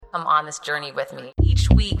Come on this journey with me. Each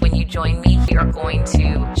week when you join me, we are going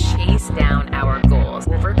to chase down our goals,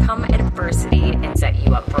 overcome adversity, and set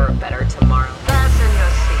you up for a better tomorrow. Fasten your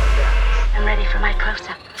seatbelts. I'm ready for my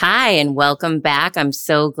close-up. Hi, and welcome back. I'm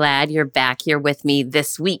so glad you're back here with me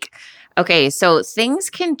this week. Okay, so things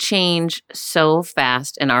can change so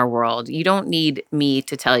fast in our world. You don't need me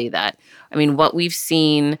to tell you that. I mean, what we've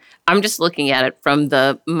seen, I'm just looking at it from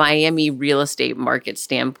the Miami real estate market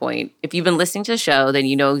standpoint. If you've been listening to the show, then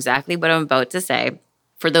you know exactly what I'm about to say.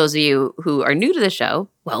 For those of you who are new to the show,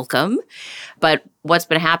 welcome. But what's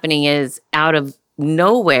been happening is out of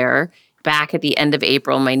nowhere, back at the end of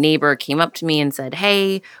April, my neighbor came up to me and said,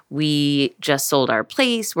 hey, we just sold our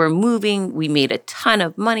place. We're moving. We made a ton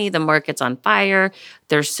of money. The market's on fire.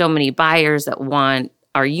 There's so many buyers that want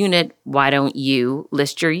our unit. Why don't you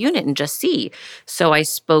list your unit and just see? So I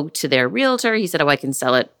spoke to their realtor. He said, oh, I can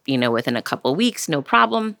sell it, within a couple of weeks. No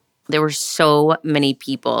problem. There were so many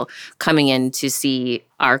people coming in to see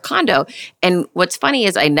our condo. And what's funny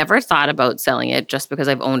is I never thought about selling it just because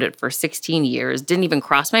I've owned it for 16 years. Didn't even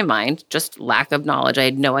cross my mind, just lack of knowledge. I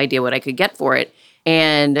had no idea what I could get for it.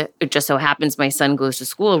 And it just so happens my son goes to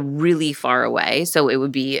school really far away. So it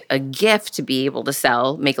would be a gift to be able to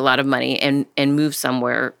sell, make a lot of money, and move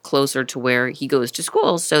somewhere closer to where he goes to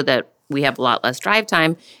school so that we have a lot less drive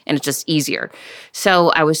time and it's just easier. So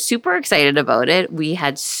I was super excited about it. We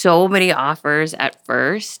had so many offers at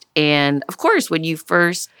first. And of course, when you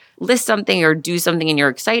first list something or do something and you're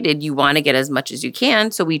excited, you want to get as much as you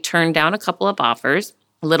can. So we turned down a couple of offers.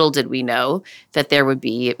 Little did we know that there would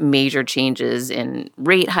be major changes in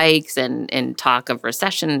rate hikes and talk of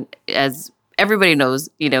recession, as everybody knows,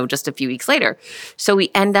 just a few weeks later. So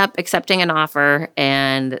we end up accepting an offer,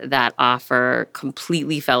 and that offer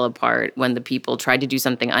completely fell apart when the people tried to do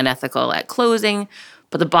something unethical at closing.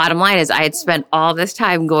 But the bottom line is I had spent all this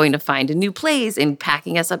time going to find a new place and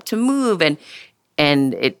packing us up to move, and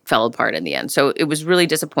it fell apart in the end. So it was really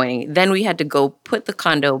disappointing. Then we had to go put the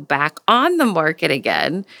condo back on the market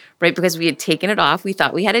again, right? Because we had taken it off. We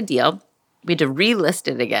thought we had a deal. We had to relist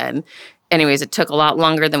it again. Anyways, it took a lot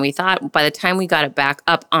longer than we thought. By the time we got it back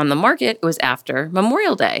up on the market, it was after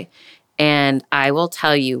Memorial Day. And I will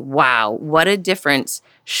tell you, wow, what a difference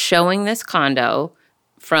showing this condo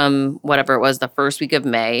from whatever it was, the first week of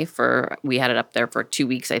May. We had it up there for 2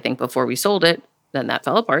 weeks, I think, before we sold it. Then that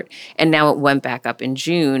fell apart. And now it went back up in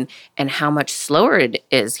June, and how much slower it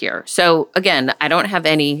is here. So again, I don't have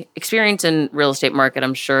any experience in real estate market.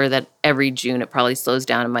 I'm sure that every June it probably slows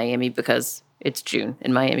down in Miami because it's June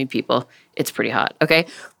in Miami, people. It's pretty hot, okay?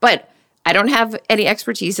 But I don't have any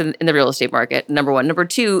expertise in the real estate market, number one. Number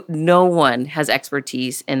two, no one has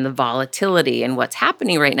expertise in the volatility and what's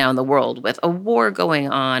happening right now in the world with a war going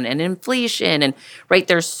on and inflation and, right,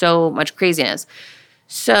 there's so much craziness.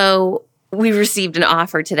 So we received an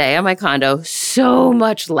offer today on my condo so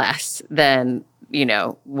much less than,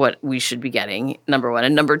 what we should be getting, number one.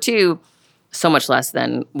 And number two, so much less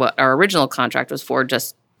than what our original contract was for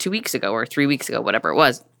just 2 weeks ago or 3 weeks ago, whatever it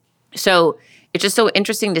was. So it's just so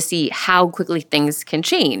interesting to see how quickly things can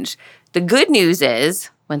change. The good news is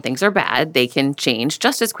when things are bad, they can change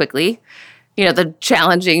just as quickly.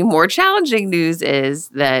 The more challenging news is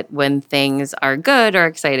that when things are good or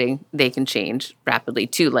exciting, they can change rapidly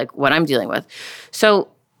too, like what I'm dealing with. So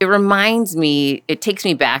it takes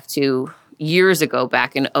me back to years ago,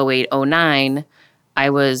 back in 2008, 2009, I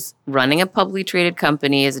was running a publicly traded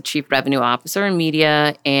company as a chief revenue officer in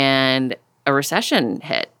media, and a recession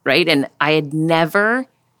hit, right? And I had never,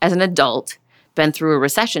 as an adult, been through a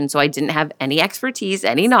recession, so I didn't have any expertise,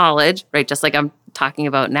 any knowledge, right? Just like I'm talking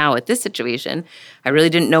about now with this situation. I really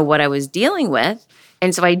didn't know what I was dealing with,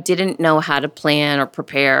 and so I didn't know how to plan or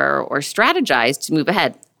prepare or strategize to move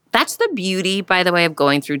ahead. That's the beauty, by the way, of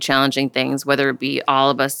going through challenging things, whether it be all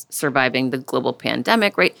of us surviving the global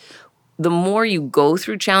pandemic, right? The more you go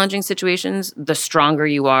through challenging situations, the stronger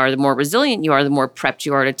you are, the more resilient you are, the more prepped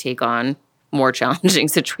you are to take on more challenging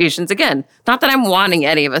situations again. Not that I'm wanting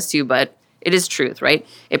any of us to, but it is truth, right?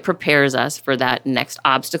 It prepares us for that next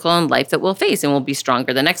obstacle in life that we'll face, and we'll be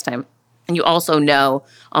stronger the next time. And you also know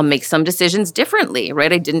I'll make some decisions differently,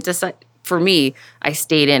 right? I didn't decide. For me, I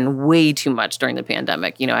stayed in way too much during the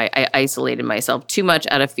pandemic. I isolated myself too much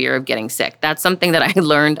out of fear of getting sick. That's something that I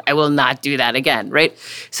learned. I will not do that again, right?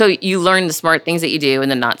 So you learn the smart things that you do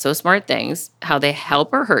and the not so smart things, how they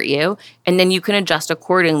help or hurt you, and then you can adjust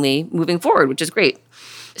accordingly moving forward, which is great.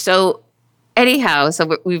 So anyhow,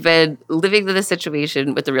 we've been living with this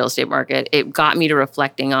situation with the real estate market. It got me to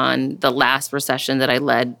reflecting on the last recession that I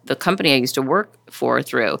led the company I used to work for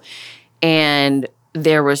through. And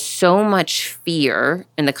there was so much fear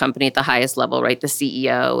in the company at the highest level, right? The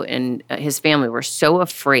CEO and his family were so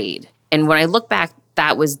afraid. And when I look back,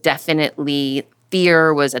 that was definitely,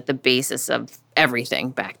 fear was at the basis of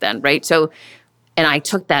everything back then, right? So, and I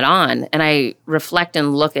took that on and I reflect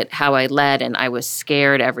and look at how I led, and I was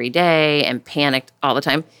scared every day and panicked all the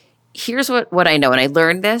time. Here's what I know. And I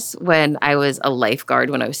learned this when I was a lifeguard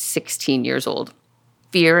when I was 16 years old.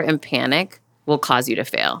 Fear and panic will cause you to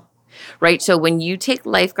fail, right? So when you take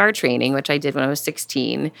lifeguard training, which I did when I was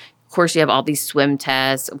 16, of course you have all these swim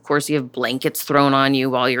tests. Of course you have blankets thrown on you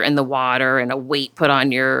while you're in the water and a weight put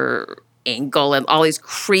on your ankle, and all these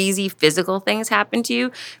crazy physical things happen to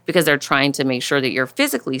you because they're trying to make sure that you're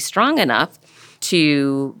physically strong enough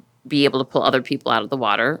to be able to pull other people out of the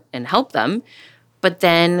water and help them. But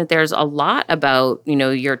then there's a lot about,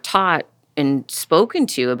 you're taught and spoken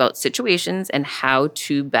to about situations and how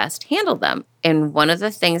to best handle them. And one of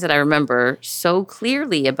the things that I remember so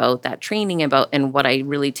clearly about that training and what I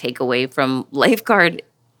really take away from lifeguard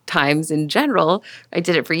times in general, I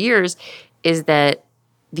did it for years, is that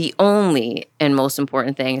the only and most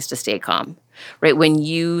important thing is to stay calm, right? When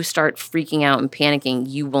you start freaking out and panicking,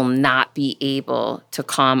 you will not be able to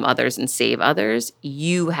calm others and save others.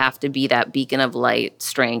 You have to be that beacon of light,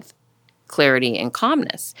 strength, clarity, and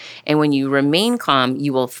calmness. And when you remain calm,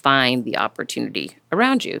 you will find the opportunity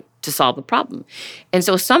around you to solve the problem. And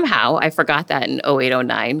so somehow I forgot that in 08,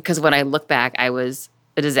 09, because when I look back, I was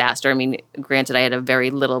a disaster. I mean, granted, I had a very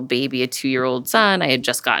little baby, a 2-year-old son. I had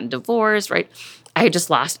just gotten divorced, right? I had just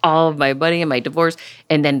lost all of my money in my divorce.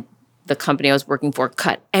 And then the company I was working for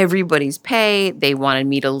cut everybody's pay. They wanted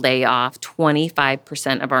me to lay off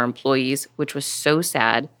 25% of our employees, which was so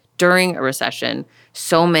sad. During a recession,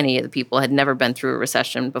 so many of the people had never been through a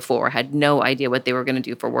recession before, had no idea what they were going to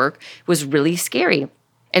do for work. It was really scary.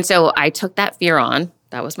 And so I took that fear on.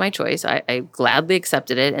 That was my choice. I gladly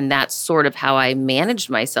accepted it. And that's sort of how I managed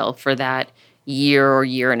myself for that year or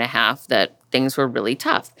year and a half that things were really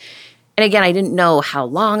tough. And again, I didn't know how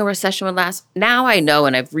long a recession would last. Now I know,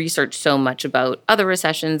 and I've researched so much about other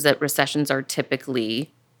recessions, that recessions are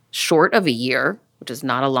typically short of a year, which is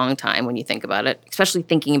not a long time when you think about it, especially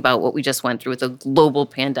thinking about what we just went through with a global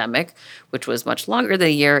pandemic, which was much longer than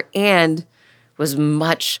a year and was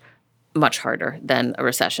much, much harder than a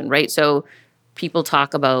recession, right? So people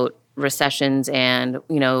talk about recessions and,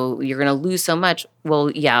 you're going to lose so much. Well,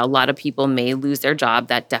 yeah, a lot of people may lose their job.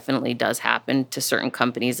 That definitely does happen to certain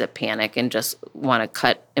companies that panic and just want to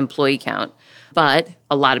cut employee count. But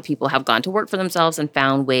a lot of people have gone to work for themselves and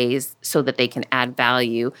found ways so that they can add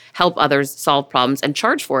value, help others solve problems, and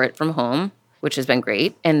charge for it from home, which has been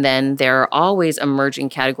great. And then there are always emerging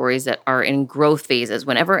categories that are in growth phases.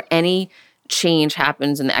 Whenever any change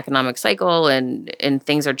happens in the economic cycle and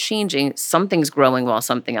things are changing, something's growing while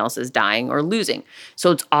something else is dying or losing.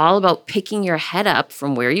 So it's all about picking your head up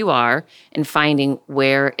from where you are and finding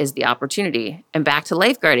where is the opportunity. And back to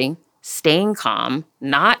lifeguarding, staying calm,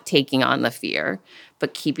 not taking on the fear,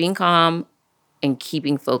 but keeping calm and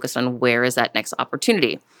keeping focused on where is that next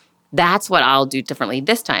opportunity. That's what I'll do differently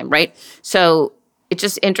this time, right? So it's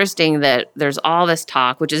just interesting that there's all this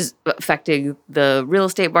talk, which is affecting the real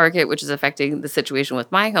estate market, which is affecting the situation with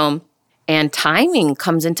my home. And timing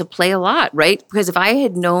comes into play a lot, right? Because if I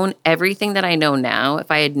had known everything that I know now, if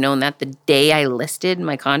I had known that the day I listed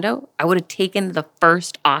my condo, I would have taken the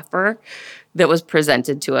first offer that was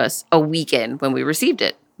presented to us a weekend when we received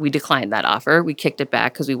it. We declined that offer. We kicked it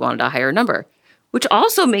back because we wanted a higher number, which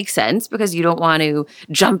also makes sense because you don't want to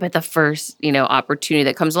jump at the first, opportunity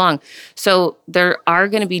that comes along. So there are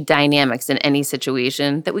going to be dynamics in any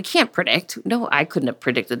situation that we can't predict. No, I couldn't have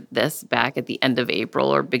predicted this back at the end of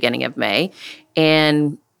April or beginning of May.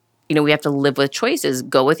 And, we have to live with choices.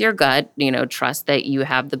 Go with your gut, trust that you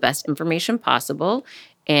have the best information possible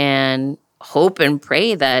and hope and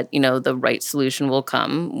pray that, the right solution will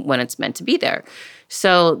come when it's meant to be there.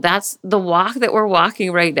 So that's the walk that we're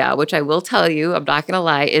walking right now, which I will tell you, I'm not going to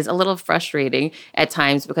lie, is a little frustrating at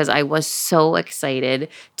times because I was so excited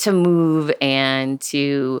to move and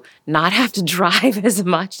to not have to drive as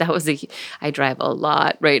much. I drive a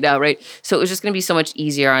lot right now, right? So it was just going to be so much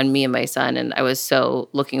easier on me and my son, and I was so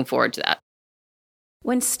looking forward to that.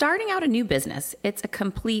 When starting out a new business, it's a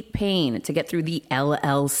complete pain to get through the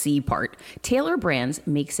LLC part. Taylor Brands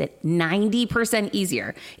makes it 90%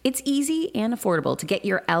 easier. It's easy and affordable to get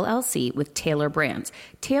your LLC with Taylor Brands.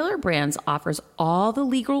 Taylor Brands offers all the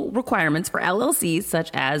legal requirements for LLCs, such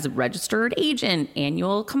as registered agent,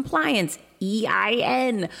 annual compliance,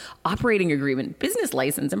 EIN, operating agreement, business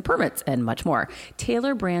license, and permits, and much more.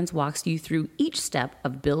 Tailor Brands walks you through each step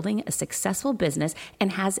of building a successful business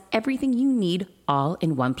and has everything you need all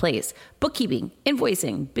in one place. Bookkeeping,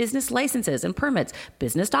 invoicing, business licenses and permits,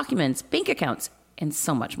 business documents, bank accounts, and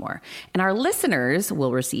so much more. And our listeners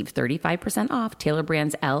will receive 35% off Tailor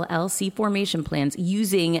Brands LLC formation plans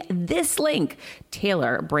using this link,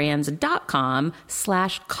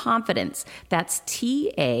 tailorbrands.com/confidence. That's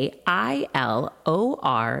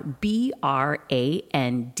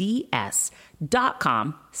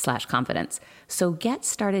TAILORBRANDS.com/confidence. So get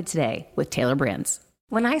started today with Tailor Brands.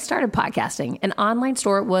 When I started podcasting, an online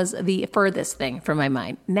store was the furthest thing from my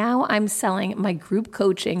mind. Now I'm selling my group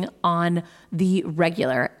coaching on the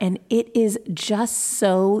regular, and it is just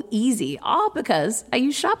so easy, all because I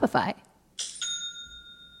use Shopify.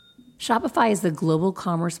 Shopify is the global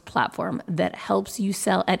commerce platform that helps you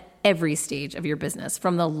sell at every stage of your business,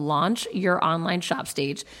 from the launch your online shop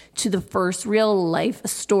stage to the first real life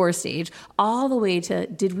store stage, all the way to,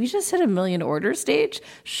 did we just hit 1 million orders stage?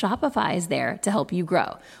 Shopify is there to help you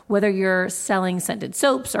grow. Whether you're selling scented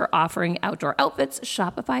soaps or offering outdoor outfits,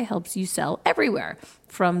 Shopify helps you sell everywhere.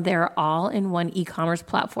 From their all-in-one e-commerce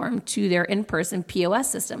platform to their in-person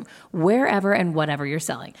POS system, wherever and whatever you're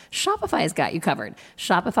selling, Shopify has got you covered.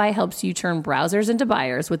 Shopify helps you turn browsers into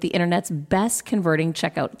buyers with the internet's best converting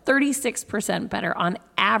checkout, 36% better on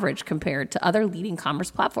average compared to other leading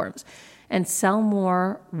commerce platforms, and sell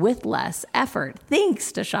more with less effort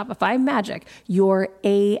thanks to Shopify Magic, your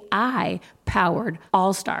AI-powered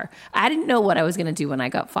all-star. I didn't know what I was going to do when I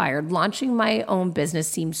got fired. Launching my own business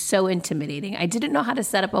seemed so intimidating. I didn't know how to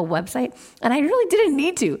set up a website, and I really didn't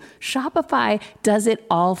need to. Shopify does it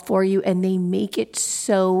all for you, and they make it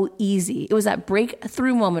so easy. It was that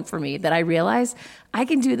breakthrough moment for me that I realized I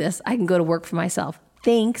can do this. I can go to work for myself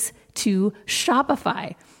thanks to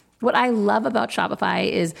Shopify. What I love about Shopify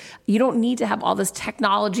is you don't need to have all this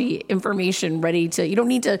technology information you don't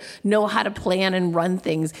need to know how to plan and run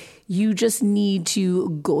things. You just need to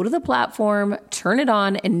go to the platform, turn it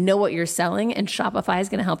on, and know what you're selling, and Shopify is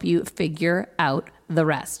going to help you figure out the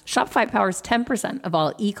rest. Shopify powers 10% of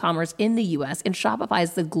all e-commerce in the US, and Shopify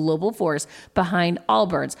is the global force behind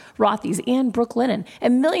Allbirds, Rothy's, and Brooklinen,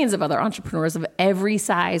 and millions of other entrepreneurs of every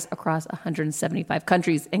size across 175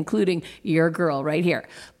 countries, including your girl right here.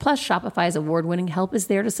 Plus, Shopify's award-winning help is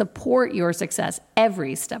there to support your success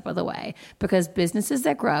every step of the way, because businesses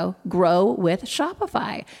that grow with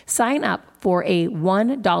Shopify. Sign up for a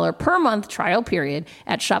 $1 per month trial period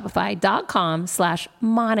at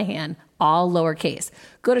shopify.com/Monahan, all lowercase.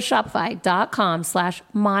 Go to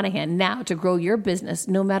shopify.com/Monahan now to grow your business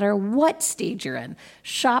no matter what stage you're in.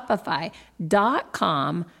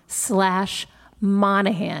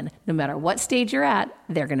 Shopify.com/Monahan. No matter what stage you're at,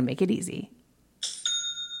 they're going to make it easy.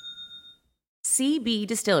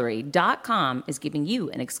 CBDistillery.com is giving you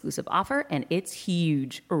an exclusive offer, and it's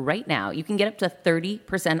huge. Right now, you can get up to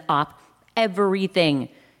 30% off everything.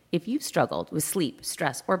 If you've struggled with sleep,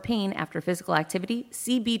 stress, or pain after physical activity,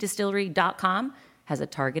 CBDistillery.com has a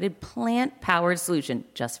targeted plant-powered solution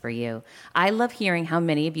just for you. I love hearing how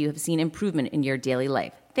many of you have seen improvement in your daily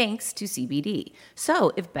life thanks to CBD.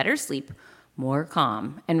 So if better sleep, more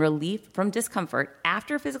calm, and relief from discomfort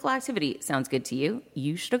after physical activity sounds good to you,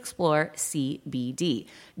 you should explore CBD.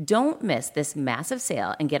 Don't miss this massive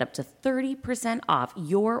sale and get up to 30% off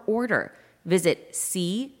your order. Visit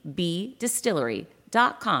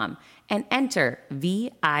CBDistillery.com and enter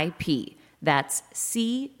VIP. That's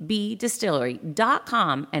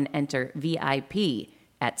CBDistillery.com and enter VIP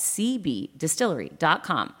at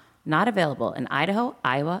CBDistillery.com. Not available in Idaho,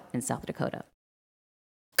 Iowa, and South Dakota.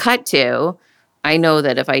 Cut to, I know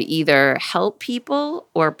that if I either help people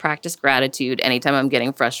or practice gratitude anytime I'm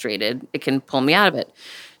getting frustrated, it can pull me out of it.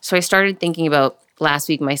 So I started thinking about last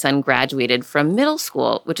week, my son graduated from middle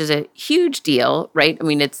school, which is a huge deal, right? I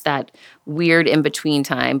mean, it's that weird in-between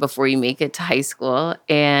time before you make it to high school.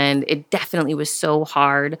 And it definitely was so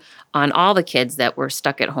hard on all the kids that were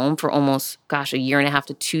stuck at home for almost, 1.5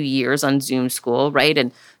 to 2 years on Zoom school, right?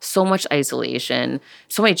 And so much isolation,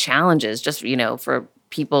 so many challenges just, for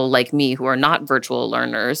people like me who are not virtual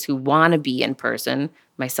learners, who want to be in person.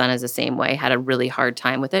 My son is the same way, had a really hard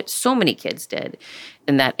time with it. So many kids did.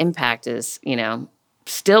 And that impact is,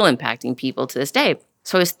 still impacting people to this day.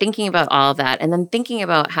 So I was thinking about all of that, and then thinking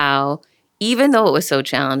about how, even though it was so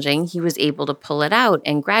challenging, he was able to pull it out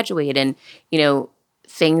and graduate. And,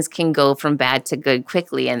 things can go from bad to good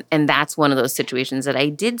quickly. And that's one of those situations that I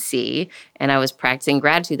did see. And I was practicing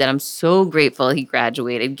gratitude that I'm so grateful he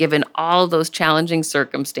graduated, given all those challenging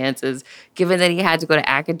circumstances, given that he had to go to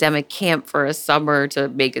academic camp for a summer to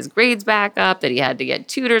make his grades back up, that he had to get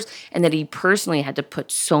tutors, and that he personally had to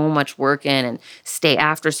put so much work in and stay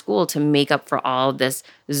after school to make up for all this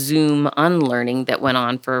Zoom unlearning that went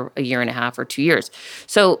on for a year and a half or 2 years.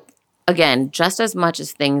 So again, just as much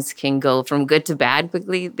as things can go from good to bad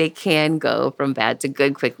quickly, they can go from bad to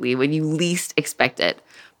good quickly when you least expect it.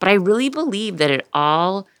 But I really believe that it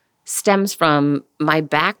all stems from my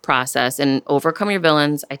back process and overcome your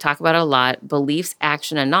villains. I talk about it a lot, beliefs,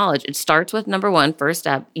 action, and knowledge. It starts with number one, first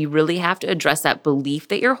step. You really have to address that belief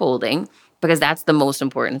that you're holding, because that's the most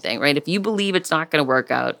important thing, right? If you believe it's not going to work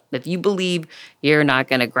out, if you believe you're not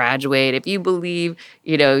going to graduate, if you believe,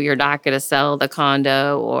 you're not going to sell the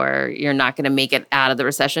condo or you're not going to make it out of the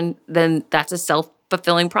recession, then that's a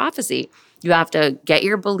self-fulfilling prophecy. You have to get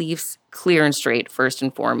your beliefs clear and straight first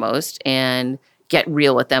and foremost and get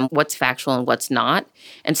real with them, what's factual and what's not,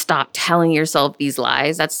 and stop telling yourself these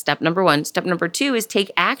lies. That's step number one. Step number two is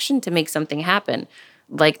take action to make something happen.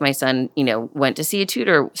 Like my son, went to see a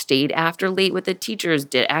tutor, stayed after late with the teachers,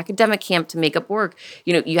 did academic camp to make up work.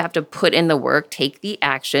 You have to put in the work, take the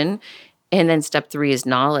action. And then step three is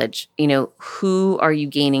knowledge. Who are you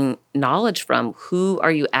gaining knowledge from? Who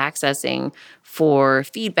are you accessing for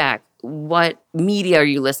feedback? What media are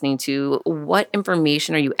you listening to? What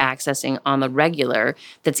information are you accessing on the regular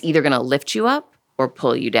that's either going to lift you up or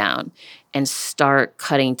pull you down? And start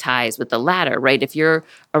cutting ties with the latter, right? If you're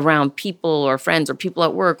around people or friends or people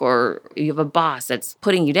at work, or you have a boss that's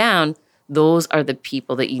putting you down, those are the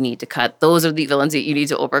people that you need to cut. Those are the villains that you need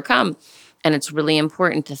to overcome. And it's really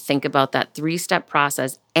important to think about that 3-step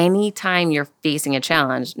process anytime you're facing a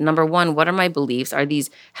challenge. Number one, what are my beliefs? Are these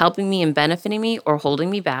helping me and benefiting me or holding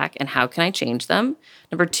me back? And how can I change them?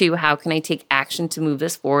 Number two, how can I take action to move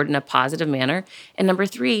this forward in a positive manner? And number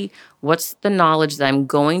three, what's the knowledge that I'm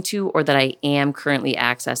going to or that I am currently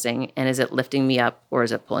accessing? And is it lifting me up or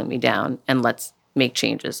is it pulling me down? And let's make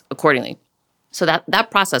changes accordingly. So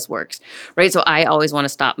that process works, right? So I always want to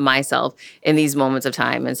stop myself in these moments of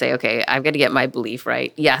time and say, okay, I've got to get my belief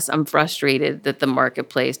right. Yes, I'm frustrated that the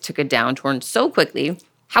marketplace took a downturn so quickly.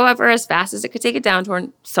 However, as fast as it could take a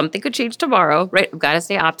downturn, something could change tomorrow, right? I've got to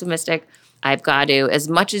stay optimistic. I've got to, as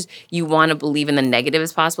much as you want to believe in the negative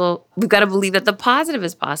as possible, we've got to believe that the positive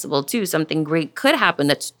is possible too. Something great could happen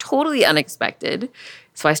that's totally unexpected.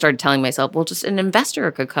 So I started telling myself, well, just an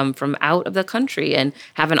investor could come from out of the country and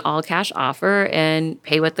have an all-cash offer and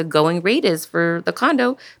pay what the going rate is for the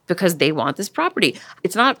condo because they want this property.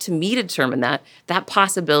 It's not up to me to determine that. That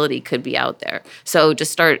possibility could be out there. So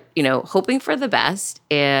just start, hoping for the best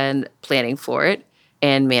and planning for it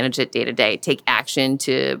and manage it day to day. Take action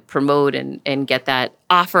to promote and get that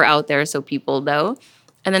offer out there so people know.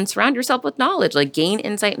 And then surround yourself with knowledge, like gain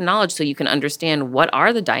insight and knowledge so you can understand what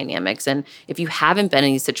are the dynamics. And if you haven't been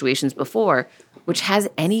in these situations before, which has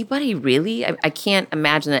anybody really? I can't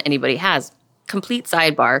imagine that anybody has. Complete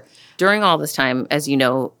sidebar. During all this time, as you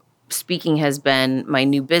know, speaking has been my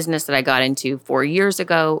new business that I got into 4 years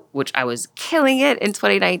ago, which I was killing it in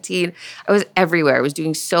 2019. I was everywhere. I was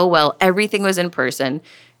doing so well. Everything was in person.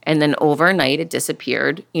 And then overnight it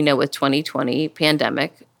disappeared, with 2020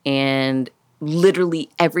 pandemic, and literally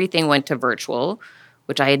everything went to virtual,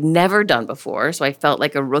 which I had never done before. So I felt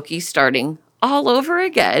like a rookie starting all over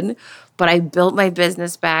again. But I built my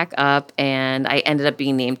business back up and I ended up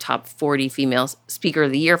being named top 40 female speaker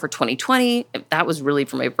of the year for 2020. That was really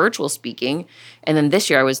for my virtual speaking. And then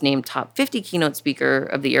this year I was named top 50 keynote speaker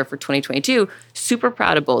of the year for 2022. Super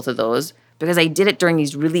proud of both of those because I did it during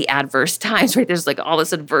these really adverse times, right? There's like all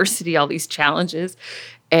this adversity, all these challenges,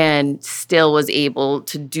 and still was able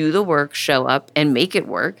to do the work, show up, and make it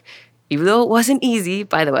work, even though it wasn't easy,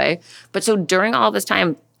 by the way. But so during all this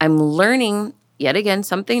time, I'm learning, yet again,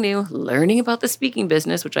 something new, learning about the speaking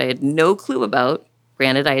business, which I had no clue about.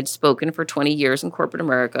 Granted, I had spoken for 20 years in corporate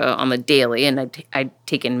America on the daily, and I'd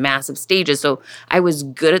taken massive stages, so I was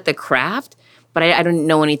good at the craft, but I didn't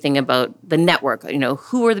know anything about the network.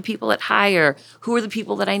 Who are the people that hire? Who are the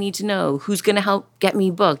people that I need to know? Who's going to help get me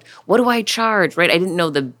booked? What do I charge, right? I didn't know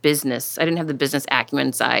the business. I didn't have the business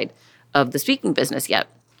acumen side of the speaking business yet.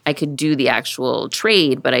 I could do the actual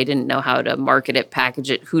trade, but I didn't know how to market it, package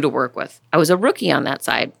it, who to work with. I was a rookie on that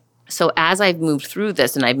side. So as I've moved through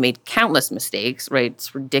this, and I've made countless mistakes, right?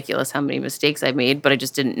 It's ridiculous how many mistakes I've made, but I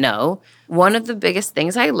just didn't know. One of the biggest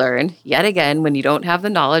things I learned, yet again, when you don't have the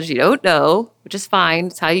knowledge, you don't know, which is fine.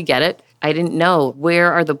 It's how you get it. I didn't know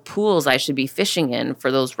where are the pools I should be fishing in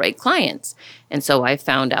for those right clients. And so I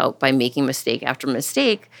found out by making mistake after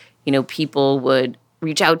mistake, people would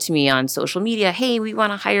reach out to me on social media. Hey, we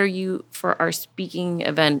want to hire you for our speaking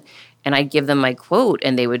event. And I'd give them my quote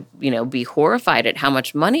and they would, be horrified at how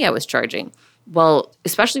much money I was charging. Well,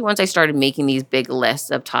 especially once I started making these big lists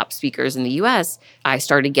of top speakers in the US, I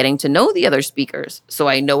started getting to know the other speakers. So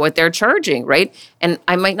I know what they're charging, right? And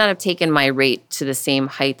I might not have taken my rate to the same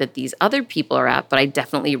height that these other people are at, but I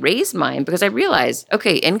definitely raised mine because I realized,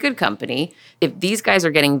 okay, in good company, if these guys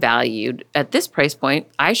are getting valued at this price point,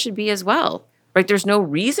 I should be as well, right? There's no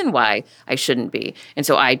reason why I shouldn't be. And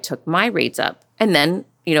so I took my rates up. And then,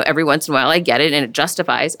 every once in a while I get it and it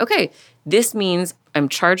justifies, okay, this means I'm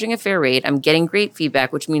charging a fair rate. I'm getting great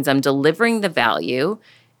feedback, which means I'm delivering the value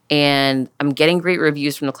and I'm getting great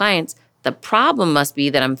reviews from the clients. The problem must be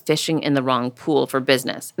that I'm fishing in the wrong pool for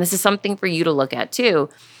business. And this is something for you to look at too.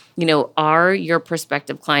 Are your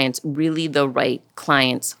prospective clients really the right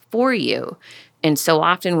clients for you? And so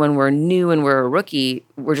often when we're new and we're a rookie,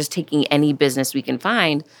 we're just taking any business we can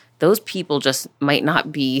find. Those people just might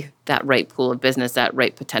not be that right pool of business, that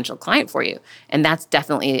right potential client for you. And that's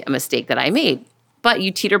definitely a mistake that I made. But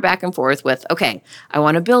you teeter back and forth with, okay, I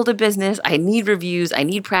want to build a business. I need reviews. I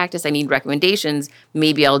need practice. I need recommendations.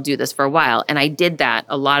 Maybe I'll do this for a while. And I did that,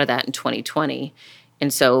 a lot of that in 2020.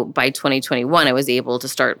 And so by 2021, I was able to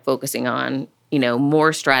start focusing on,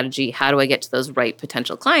 more strategy. How do I get to those right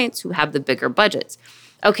potential clients who have the bigger budgets?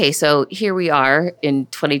 Okay, so here we are in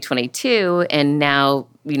 2022, and now,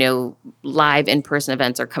 live in-person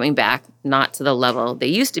events are coming back, not to the level they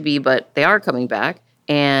used to be, but they are coming back.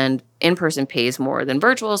 And in-person pays more than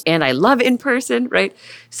virtuals. And I love in-person, right?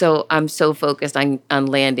 So I'm so focused on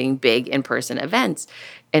landing big in-person events.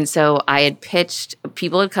 And so I had pitched,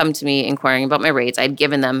 people had come to me inquiring about my rates. I'd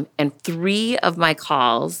given them, and 3 of my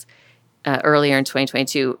calls earlier in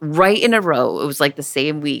 2022, right in a row, it was like the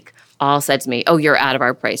same week, all said to me, oh, you're out of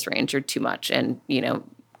our price range. You're too much. And,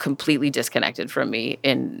 completely disconnected from me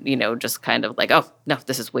and, just kind of like, oh, no,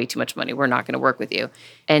 this is way too much money. We're not going to work with you.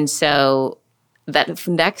 And so that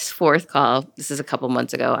next 4th call, this is a couple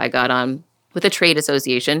months ago, I got on with a trade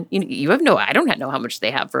association. I don't know how much they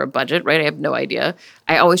have for a budget, right? I have no idea.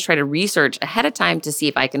 I always try to research ahead of time to see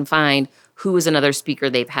if I can find who is another speaker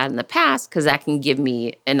they've had in the past, because that can give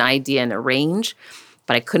me an idea and a range.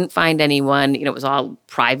 But I couldn't find anyone. It was all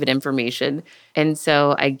private information. And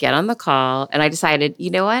so I get on the call and I decided, you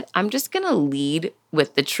know what? I'm just going to lead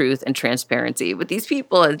with the truth and transparency with these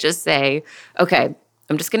people and just say, okay,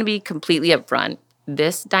 I'm just going to be completely upfront.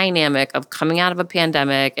 This dynamic of coming out of a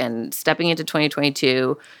pandemic and stepping into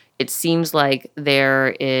 2022, it seems like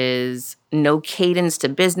there is no cadence to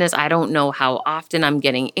business. I don't know how often I'm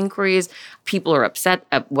getting inquiries. People are upset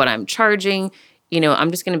at what I'm charging.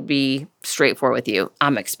 I'm just going to be straightforward with you.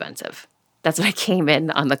 I'm expensive. That's what I came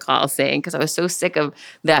in on the call saying, because I was so sick of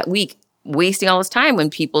that week wasting all this time when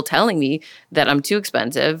people telling me that I'm too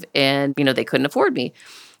expensive and, they couldn't afford me.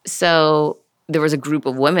 So there was a group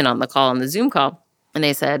of women on the call, on the Zoom call, and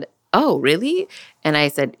they said, oh, really? And I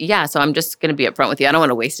said, yeah, so I'm just going to be upfront with you. I don't want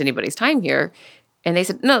to waste anybody's time here. And they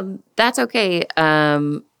said, no, that's okay.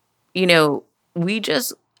 We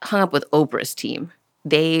just hung up with Oprah's team.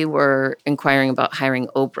 They were inquiring about hiring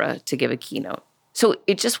Oprah to give a keynote. So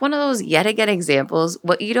it's just one of those yet again examples.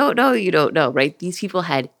 What you don't know, right? These people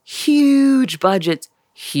had huge budgets,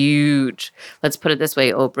 huge. Let's put it this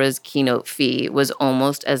way. Oprah's keynote fee was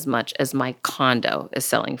almost as much as my condo is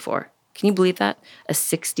selling for. Can you believe that? A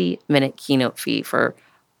 60-minute keynote fee for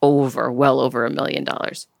well over $1 million.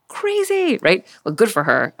 Crazy, right? Well, good for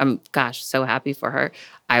her. I'm, so happy for her.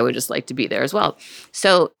 I would just like to be there as well.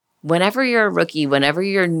 So whenever you're a rookie, whenever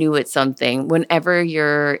you're new at something, whenever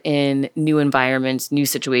you're in new environments, new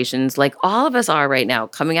situations, like all of us are right now,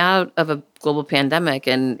 coming out of a global pandemic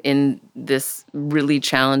and in this really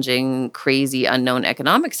challenging, crazy, unknown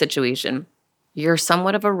economic situation, you're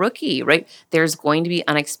somewhat of a rookie, right? There's going to be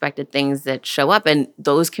unexpected things that show up, and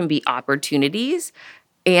those can be opportunities,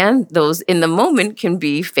 and those in the moment can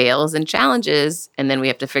be fails and challenges. And then we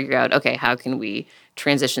have to figure out, okay, how can we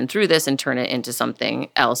transition through this and turn it into something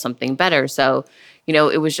else, something better? So,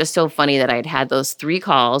 it was just so funny that I'd had those 3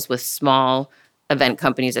 calls with small event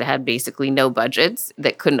companies that had basically no budgets,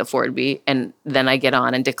 that couldn't afford me. And then I get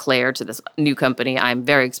on and declare to this new company, I'm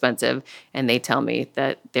very expensive. And they tell me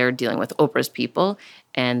that they're dealing with Oprah's people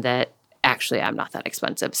and that actually I'm not that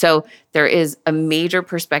expensive. So there is a major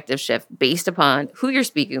perspective shift based upon who you're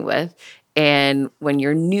speaking with. And when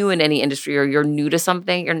you're new in any industry or you're new to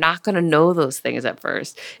something, you're not going to know those things at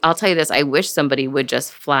first. I'll tell you this, I wish somebody would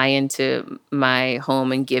just fly into my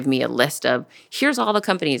home and give me a list of, here's all the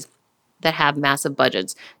companies that have massive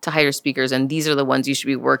budgets to hire speakers, and these are the ones you should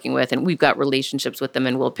be working with, and we've got relationships with them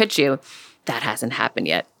and we'll pitch you. That hasn't happened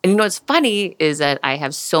yet. And what's funny is that I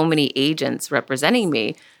have so many agents representing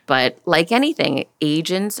me, but like anything,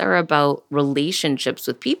 agents are about relationships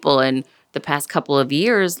with people. And the past couple of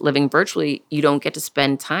years living virtually, you don't get to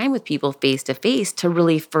spend time with people face to face to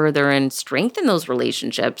really further and strengthen those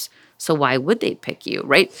relationships. So why would they pick you,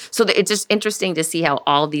 right? So it's just interesting to see how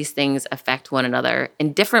all these things affect one another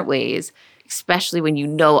in different ways, especially when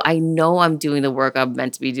I know I'm doing the work I'm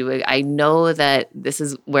meant to be doing. I know that this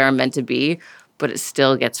is where I'm meant to be, but it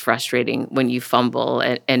still gets frustrating when you fumble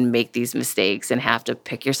and make these mistakes and have to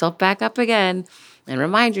pick yourself back up again and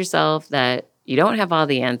remind yourself that you don't have all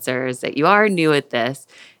the answers, that you are new at this,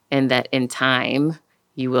 and that in time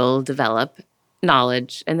you will develop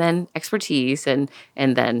knowledge and then expertise and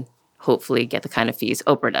then hopefully get the kind of fees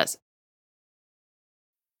Oprah does.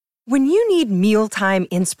 When you need mealtime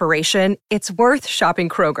inspiration, it's worth shopping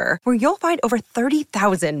Kroger, where you'll find over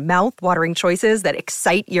 30,000 mouth-watering choices that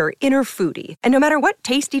excite your inner foodie. And no matter what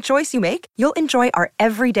tasty choice you make, you'll enjoy our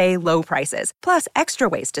everyday low prices, plus extra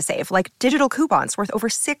ways to save, like digital coupons worth over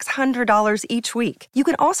 $600 each week. You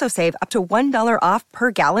can also save up to $1 off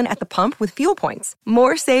per gallon at the pump with fuel points.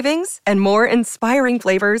 More savings and more inspiring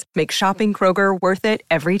flavors make shopping Kroger worth it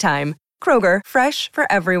every time. Kroger, fresh for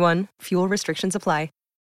everyone. Fuel restrictions apply.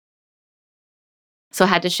 So I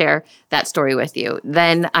had to share that story with you.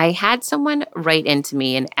 Then I had someone write into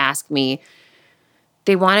me and ask me,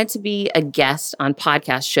 they wanted to be a guest on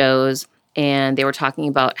podcast shows, and they were talking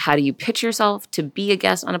about how do you pitch yourself to be a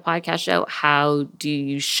guest on a podcast show? How do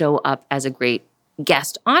you show up as a great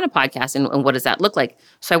guest on a podcast, and what does that look like?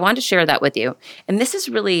 So I wanted to share that with you. And this is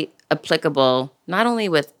really applicable not only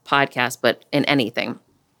with podcasts, but in anything.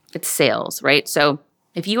 It's sales, right? So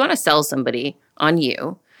if you want to sell somebody on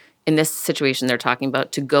you, in this situation they're talking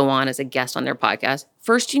about, to go on as a guest on their podcast,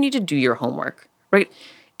 first you need to do your homework, right?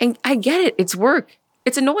 And I get it. It's work.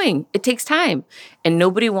 It's annoying. It takes time. And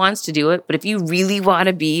nobody wants to do it. But if you really want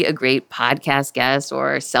to be a great podcast guest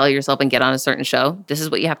or sell yourself and get on a certain show, this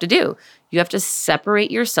is what you have to do. You have to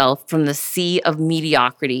separate yourself from the sea of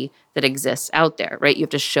mediocrity that exists out there, right? You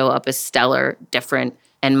have to show up as stellar, different,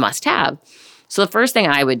 and must have. So the first thing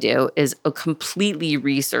I would do is completely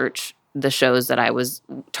research the shows that I was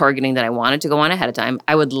targeting that I wanted to go on ahead of time.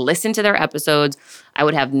 I would listen to their episodes. I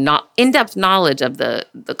would have in-depth knowledge of the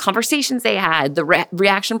conversations they had, the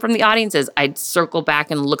reaction from the audiences. I'd circle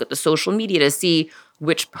back and look at the social media to see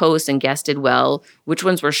which posts and guests did well, which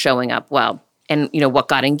ones were showing up well, and what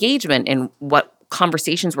got engagement and what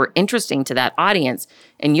conversations were interesting to that audience.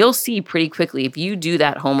 And you'll see pretty quickly, if you do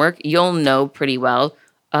that homework, you'll know pretty well,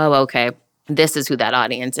 oh, okay, this is who that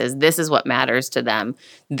audience is. This is what matters to them.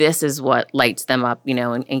 This is what lights them up,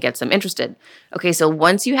 and gets them interested. Okay, so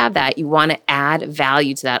once you have that, you want to add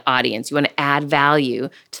value to that audience. You want to add value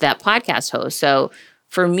to that podcast host. So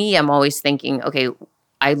for me, I'm always thinking, okay,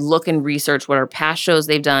 I look and research what are past shows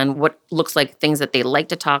they've done, what looks like things that they like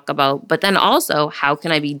to talk about, but then also how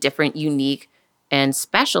can I be different, unique, and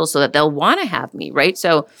special so that they'll want to have me, right?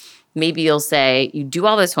 So maybe you'll say, you do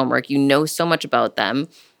all this homework, you know so much about them,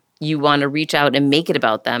 you want to reach out and make it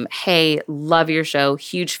about them. Hey, love your show,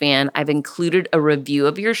 huge fan. I've included a review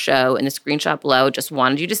of your show in the screenshot below, just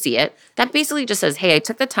wanted you to see it. That basically just says, hey, I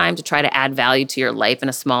took the time to try to add value to your life in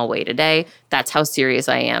a small way today. That's how serious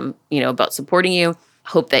I am, about supporting you.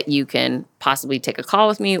 Hope that you can possibly take a call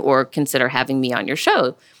with me or consider having me on your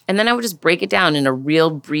show. And then I would just break it down in a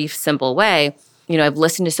real brief, simple way. I've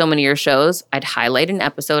listened to so many of your shows. I'd highlight an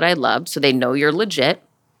episode I loved so they know you're legit.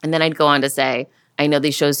 And then I'd go on to say, I know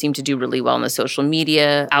these shows seem to do really well in the social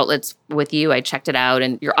media outlets with you. I checked it out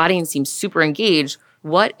and your audience seems super engaged.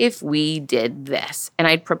 What if we did this? And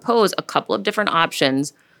I'd propose a couple of different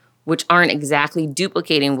options which aren't exactly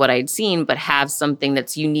duplicating what I'd seen, but have something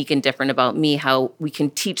that's unique and different about me, how we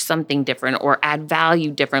can teach something different or add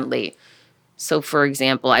value differently. So for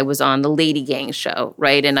example, I was on the Lady Gang show,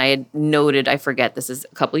 right? And I had noted, I forget, this is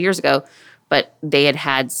a couple years ago, but they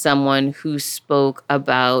had someone who spoke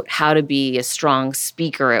about how to be a strong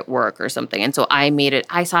speaker at work or something. And so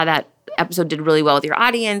I saw that episode did really well with your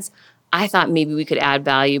audience. I thought maybe we could add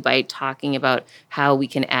value by talking about how we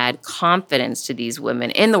can add confidence to these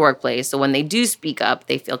women in the workplace. So when they do speak up,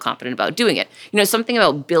 they feel confident about doing it. Something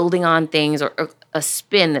about building on things or a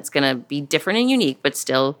spin that's going to be different and unique, but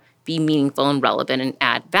still be meaningful and relevant and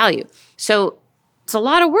add value. So it's a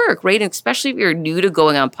lot of work, right? And especially if you're new to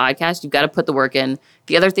going on podcasts, you've got to put the work in.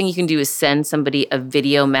 The other thing you can do is send somebody a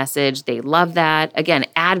video message. They love that. Again,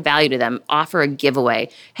 add value to them. Offer a giveaway.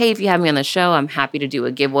 Hey, if you have me on the show, I'm happy to do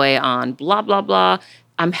a giveaway on blah, blah, blah.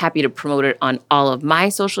 I'm happy to promote it on all of my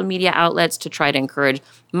social media outlets to try to encourage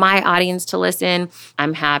my audience to listen.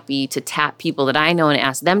 I'm happy to tap people that I know and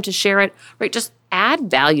ask them to share it, right? Just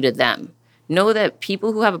add value to them. Know that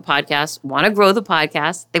people who have a podcast want to grow the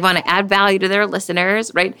podcast. They want to add value to their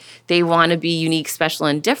listeners, right? They want to be unique, special,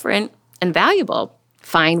 and different and valuable.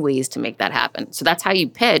 Find ways to make that happen. So that's how you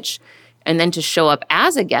pitch. And then to show up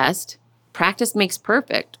as a guest, practice makes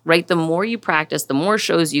perfect, right? The more you practice, the more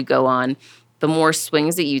shows you go on, the more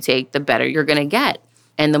swings that you take, the better you're going to get.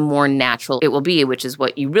 And the more natural it will be, which is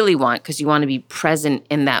what you really want, because you want to be present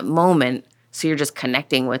in that moment. So you're just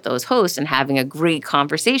connecting with those hosts and having a great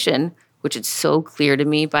conversation, which is so clear to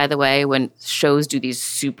me, by the way, when shows do these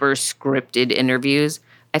super scripted interviews.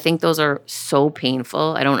 I think those are so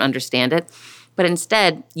painful. I don't understand it. But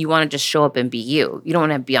instead, you want to just show up and be you. You don't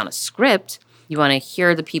want to be on a script. You want to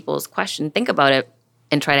hear the people's question, think about it,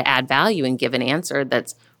 and try to add value and give an answer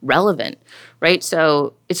that's relevant, right?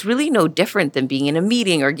 So it's really no different than being in a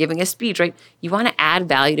meeting or giving a speech, right? You want to add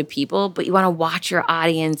value to people, but you want to watch your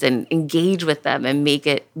audience and engage with them and make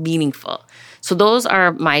it meaningful. So those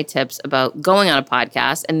are my tips about going on a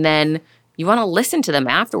podcast. And then you want to listen to them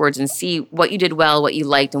afterwards and see what you did well, what you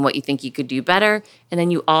liked, and what you think you could do better. And then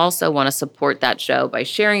you also want to support that show by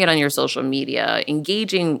sharing it on your social media,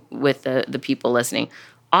 engaging with the people listening,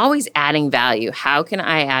 always adding value. How can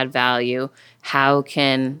I add value? How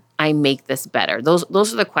can I make this better? Those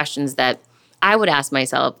are the questions that I would ask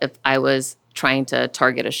myself if I was trying to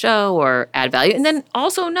target a show or add value. And then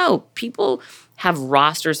also know people have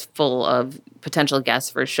rosters full of potential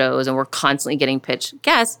guests for shows, and we're constantly getting pitched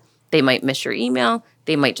guests. They might miss your email.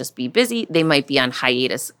 They might just be busy. They might be on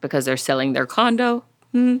hiatus because they're selling their condo.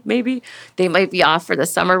 Maybe. They might be off for the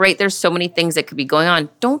summer, right? There's so many things that could be going on.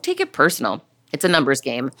 Don't take it personal. It's a numbers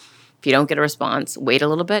game. If you don't get a response, wait a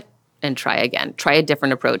little bit and try again. Try a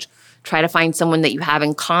different approach. Try to find someone that you have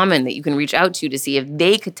in common that you can reach out to see if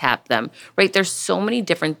they could tap them, right? There's so many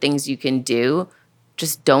different things you can do.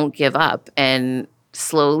 Just don't give up. And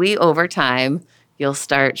slowly over time, you'll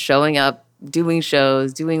start showing up, doing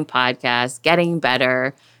shows, doing podcasts, getting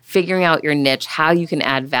better, figuring out your niche, how you can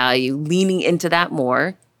add value, leaning into that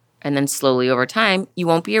more. And then slowly over time, you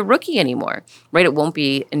won't be a rookie anymore, right? It won't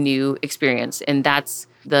be a new experience. And that's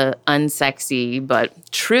the unsexy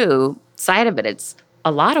but true side of it. It's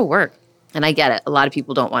a lot of work. And I get it. A lot of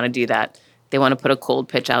people don't want to do that. They want to put a cold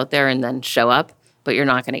pitch out there and then show up, but you're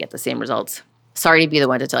not going to get the same results. Sorry to be the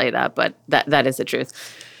one to tell you that, but that is the truth.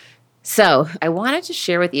 So I wanted to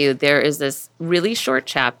share with you, there is this really short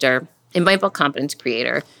chapter in my book, Confidence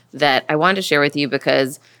Creator, that I wanted to share with you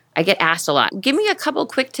because I get asked a lot, give me a couple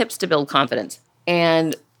quick tips to build confidence.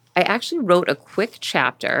 And I actually wrote a quick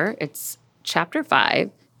chapter. It's chapter 5,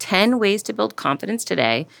 10 ways to build confidence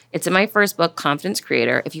today. It's in my first book, Confidence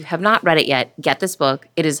Creator. If you have not read it yet, get this book.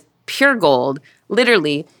 It is pure gold.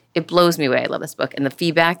 Literally, it blows me away. I love this book. And the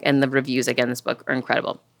feedback and the reviews, again, this book are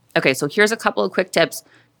incredible. Okay, so here's a couple of quick tips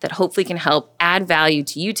that hopefully can help add value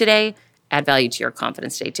to you today, add value to your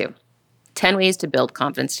confidence today too. 10 ways to build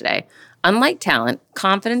confidence today. Unlike talent,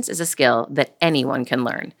 confidence is a skill that anyone can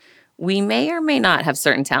learn. We may or may not have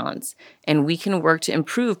certain talents, and we can work to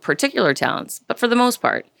improve particular talents, but for the most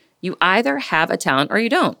part, you either have a talent or you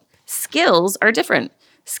don't. Skills are different.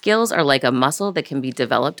 Skills are like a muscle that can be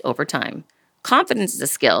developed over time. Confidence is a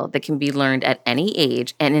skill that can be learned at any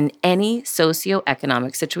age and in any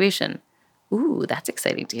socioeconomic situation. Ooh, that's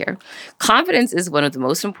exciting to hear. Confidence is one of the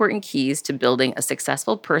most important keys to building a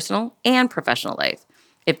successful personal and professional life.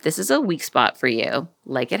 If this is a weak spot for you,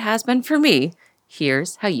 like it has been for me,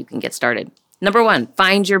 here's how you can get started. Number 1,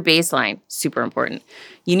 find your baseline. Super important.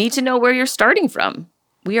 You need to know where you're starting from.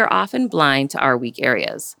 We are often blind to our weak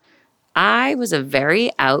areas. I was a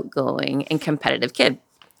very outgoing and competitive kid.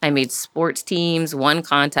 I made sports teams, won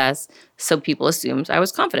contests, so people assumed I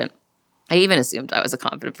was confident. I even assumed I was a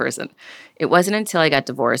confident person. It wasn't until I got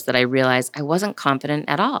divorced that I realized I wasn't confident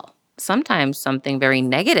at all. Sometimes something very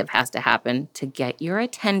negative has to happen to get your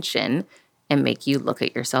attention and make you look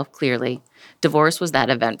at yourself clearly. Divorce was that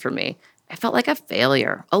event for me. I felt like a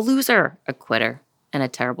failure, a loser, a quitter, and a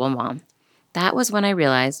terrible mom. That was when I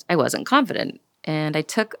realized I wasn't confident, and I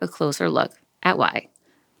took a closer look at why.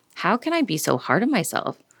 How can I be so hard on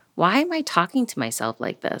myself? Why am I talking to myself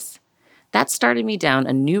like this? That started me down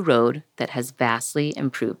a new road that has vastly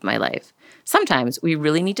improved my life. Sometimes we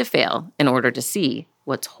really need to fail in order to see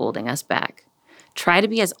what's holding us back. Try to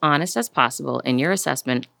be as honest as possible in your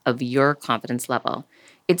assessment of your confidence level.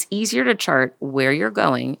 It's easier to chart where you're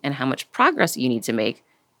going and how much progress you need to make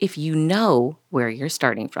if you know where you're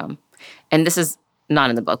starting from. And this is not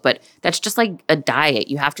in the book, but that's just like a diet.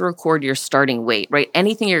 You have to record your starting weight, right?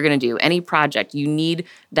 Anything you're going to do, any project, you need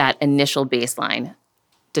that initial baseline.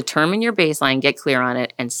 Determine your baseline, get clear on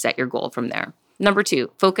it, and set your goal from there. Number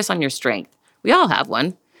 2, focus on your strength. We all have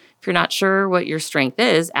one. If you're not sure what your strength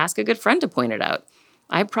is, ask a good friend to point it out.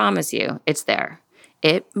 I promise you, it's there.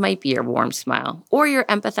 It might be your warm smile or your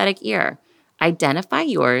empathetic ear. Identify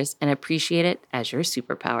yours and appreciate it as your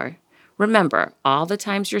superpower. Remember all the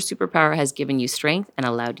times your superpower has given you strength and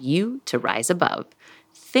allowed you to rise above.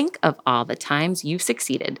 Think of all the times you've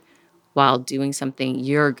succeeded while doing something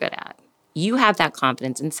you're good at. You have that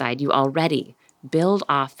confidence inside you already. Build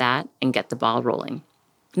off that and get the ball rolling.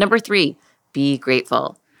 Number 3, be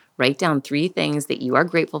grateful. Write down 3 things that you are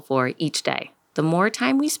grateful for each day. The more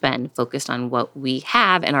time we spend focused on what we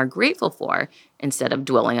have and are grateful for, instead of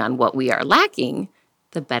dwelling on what we are lacking,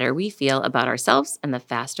 the better we feel about ourselves and the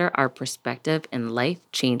faster our perspective in life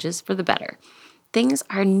changes for the better. Things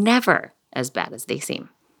are never as bad as they seem.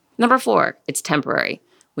 Number 4, it's temporary.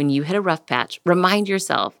 When you hit a rough patch, remind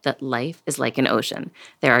yourself that life is like an ocean.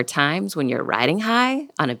 There are times when you're riding high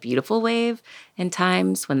on a beautiful wave and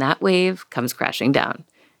times when that wave comes crashing down.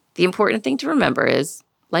 The important thing to remember is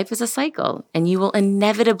life is a cycle and you will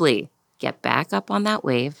inevitably get back up on that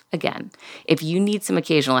wave again. If you need some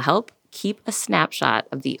occasional help, keep a snapshot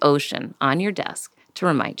of the ocean on your desk to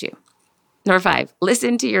remind you. Number 5,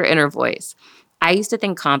 listen to your inner voice. I used to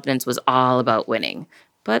think confidence was all about winning.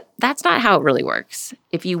 But that's not how it really works.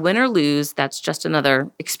 If you win or lose, that's just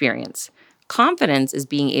another experience. Confidence is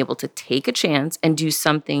being able to take a chance and do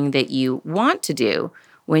something that you want to do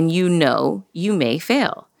when you know you may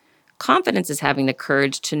fail. Confidence is having the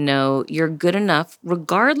courage to know you're good enough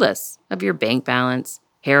regardless of your bank balance,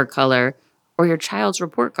 hair color, or your child's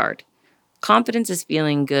report card. Confidence is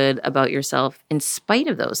feeling good about yourself in spite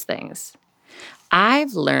of those things.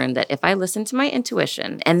 I've learned that if I listen to my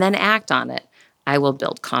intuition and then act on it, I will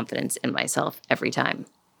build confidence in myself every time.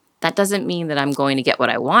 That doesn't mean that I'm going to get what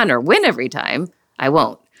I want or win every time. I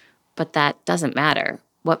won't. But that doesn't matter.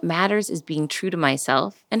 What matters is being true to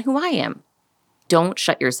myself and who I am. Don't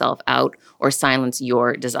shut yourself out or silence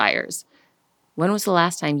your desires. When was the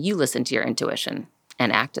last time you listened to your intuition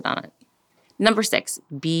and acted on it? Number 6,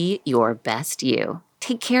 be your best you.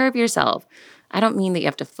 Take care of yourself. I don't mean that you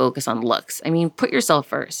have to focus on looks. I mean, put yourself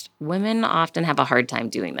first. Women often have a hard time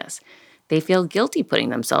doing this. They feel guilty putting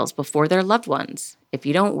themselves before their loved ones. If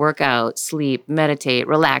you don't work out, sleep, meditate,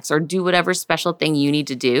 relax, or do whatever special thing you need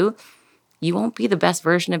to do, you won't be the best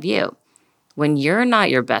version of you. When you're not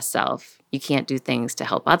your best self, you can't do things to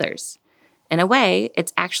help others. In a way,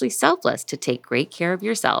 it's actually selfless to take great care of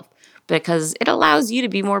yourself because it allows you to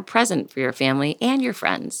be more present for your family and your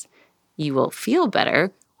friends. You will feel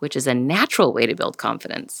better, which is a natural way to build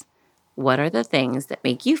confidence. What are the things that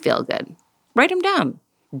make you feel good? Write them down.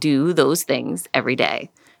 Do those things every day.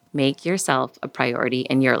 Make yourself a priority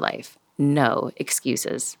in your life. No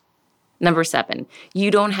excuses. Number 7,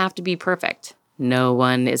 you don't have to be perfect. No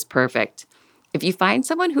one is perfect. If you find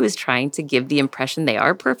someone who is trying to give the impression they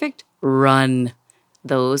are perfect, run.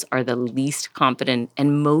 Those are the least confident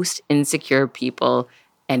and most insecure people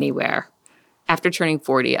anywhere. After turning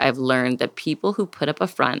 40, I've learned that people who put up a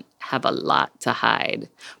front have a lot to hide.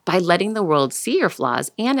 By letting the world see your flaws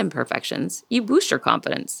and imperfections, you boost your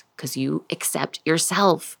confidence because you accept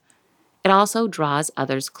yourself. It also draws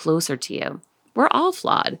others closer to you. We're all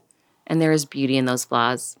flawed, and there is beauty in those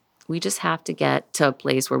flaws. We just have to get to a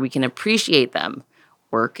place where we can appreciate them.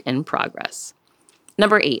 Work in progress.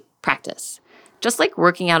 Number 8, practice. Just like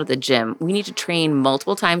working out at the gym, we need to train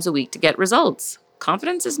multiple times a week to get results.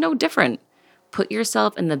 Confidence is no different. Put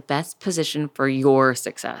yourself in the best position for your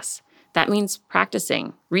success. That means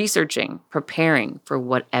practicing, researching, preparing for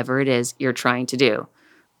whatever it is you're trying to do.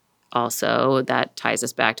 Also, that ties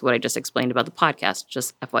us back to what I just explained about the podcast,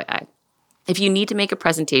 just FYI. If you need to make a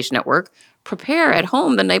presentation at work, prepare at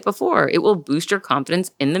home the night before. It will boost your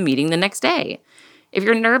confidence in the meeting the next day. If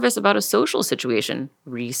you're nervous about a social situation,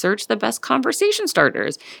 research the best conversation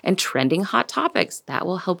starters and trending hot topics. That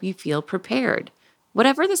will help you feel prepared.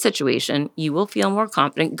 Whatever the situation, you will feel more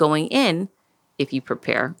confident going in if you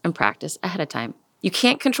prepare and practice ahead of time. You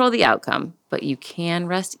can't control the outcome, but you can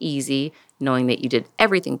rest easy knowing that you did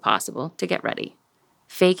everything possible to get ready.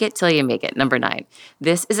 Fake it till you make it. Number 9.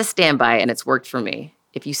 This is a standby and it's worked for me.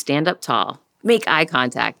 If you stand up tall, make eye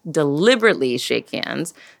contact, deliberately shake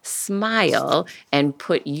hands, smile, and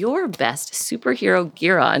put your best superhero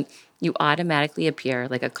gear on, you automatically appear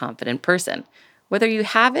like a confident person. Whether you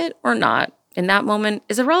have it or not, in that moment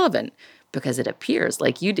is irrelevant because it appears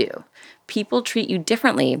like you do. People treat you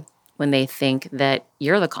differently when they think that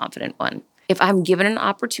you're the confident one. If I'm given an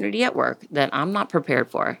opportunity at work that I'm not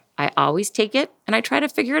prepared for, I always take it and I try to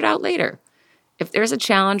figure it out later. If there's a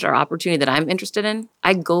challenge or opportunity that I'm interested in,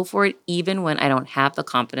 I go for it even when I don't have the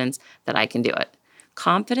confidence that I can do it.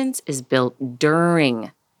 Confidence is built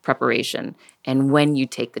during preparation and when you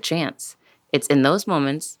take the chance. It's in those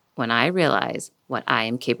moments when I realize what I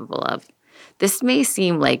am capable of. This may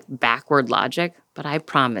seem like backward logic, but I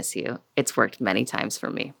promise you, it's worked many times for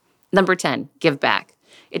me. Number 10, give back.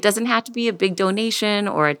 It doesn't have to be a big donation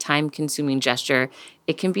or a time-consuming gesture.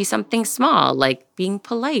 It can be something small, like being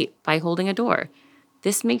polite by holding a door.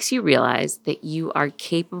 This makes you realize that you are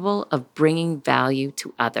capable of bringing value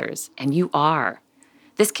to others, and you are.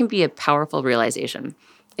 This can be a powerful realization.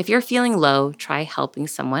 If you're feeling low, try helping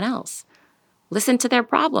someone else. Listen to their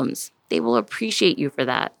problems. They will appreciate you for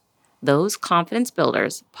that. Those confidence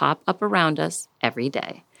builders pop up around us every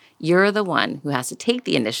day. You're the one who has to take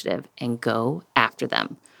the initiative and go after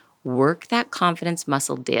them. Work that confidence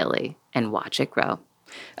muscle daily and watch it grow.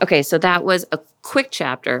 Okay, so that was a quick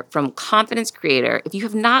chapter from Confidence Creator. If you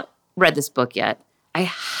have not read this book yet, I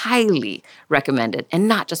highly recommend it. And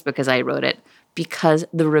not just because I wrote it, because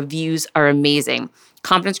the reviews are amazing.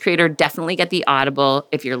 Confidence Creator, definitely get the Audible.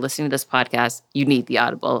 If you're listening to this podcast, you need the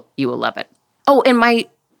Audible. You will love it. Oh, and my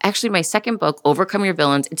second book, Overcome Your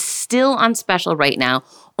Villains, it's still on special right now.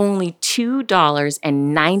 Only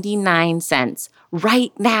 $2.99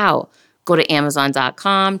 right now. Go to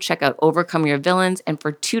Amazon.com, check out Overcome Your Villains, and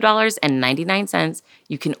for $2.99,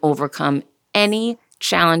 you can overcome any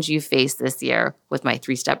challenge you face this year with my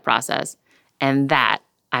 3-step process. And that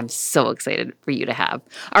I'm so excited for you to have.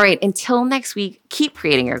 All right, until next week, keep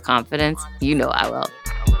creating your confidence. You know I will.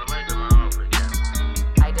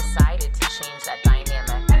 I decided to change that dynamic.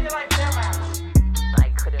 I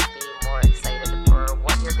couldn't be more excited for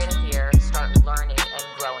what you're going to hear, start learning and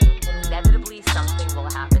growing. Inevitably, something will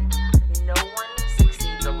happen. No one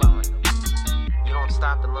succeeds alone. You don't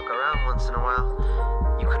stop and look around once in a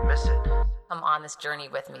while, you could miss it. Come on this journey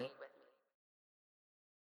with me.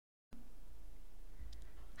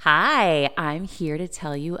 Hi, I'm here to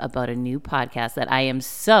tell you about a new podcast that I am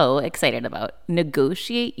so excited about,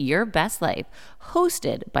 Negotiate Your Best Life,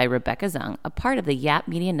 hosted by Rebecca Zung, a part of the Yap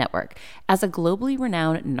Media Network. As a globally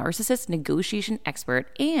renowned narcissist negotiation expert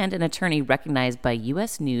and an attorney recognized by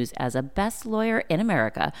U.S. News as a best lawyer in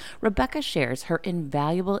America, Rebecca shares her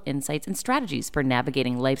invaluable insights and strategies for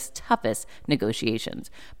navigating life's toughest negotiations.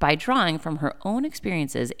 By drawing from her own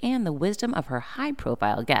experiences and the wisdom of her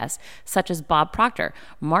high-profile guests, such as Bob Proctor,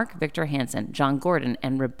 Mark Victor Hansen, John Gordon,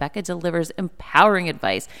 and Rebecca delivers empowering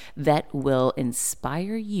advice that will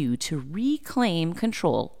inspire you to reclaim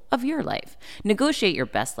control of your life. Negotiate Your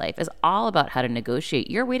Best Life is all about how to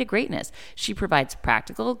negotiate your way to greatness. She provides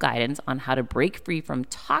practical guidance on how to break free from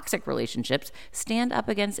toxic relationships, stand up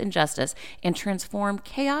against injustice, and transform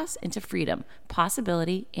chaos into freedom,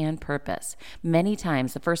 possibility, and purpose. Many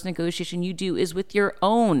times, the first negotiation you do is with your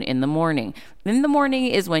own in the morning. In the morning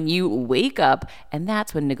is when you wake up, and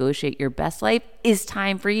that's when Negotiate Your Best Life is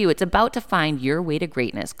time for you. It's about to find your way to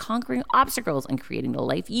greatness, conquering obstacles and creating the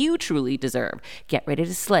life you truly deserve. Get ready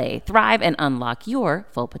to slay, thrive, and unlock your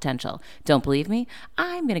full potential. Don't believe me?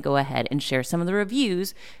 I'm going to go ahead and share some of the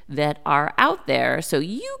reviews that are out there so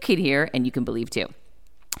you can hear and you can believe too.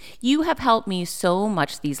 You have helped me so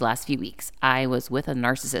much these last few weeks. I was with a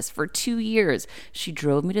narcissist for 2 years. She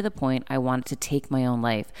drove me to the point I wanted to take my own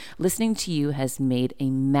life. Listening to you has made a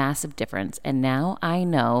massive difference, and now I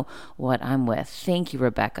know what I'm with. Thank you,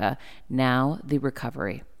 Rebecca. Now the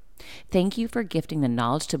recovery. Thank you for gifting the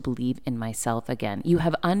knowledge to believe in myself again. You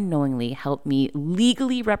have unknowingly helped me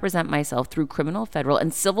legally represent myself through criminal, federal,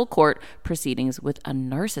 and civil court proceedings with a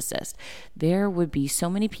narcissist. There would be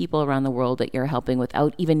so many people around the world that you're helping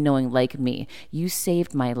without even knowing, like me. You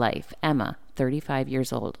saved my life. Emma, 35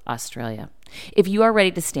 years old, Australia. If you are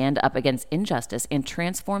ready to stand up against injustice and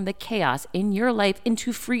transform the chaos in your life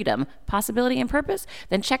into freedom, possibility, and purpose,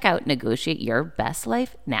 then check out Negotiate Your Best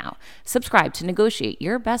Life now. Subscribe to Negotiate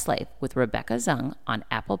Your Best Life with Rebecca Zung on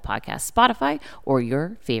Apple Podcasts, Spotify, or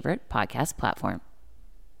your favorite podcast platform.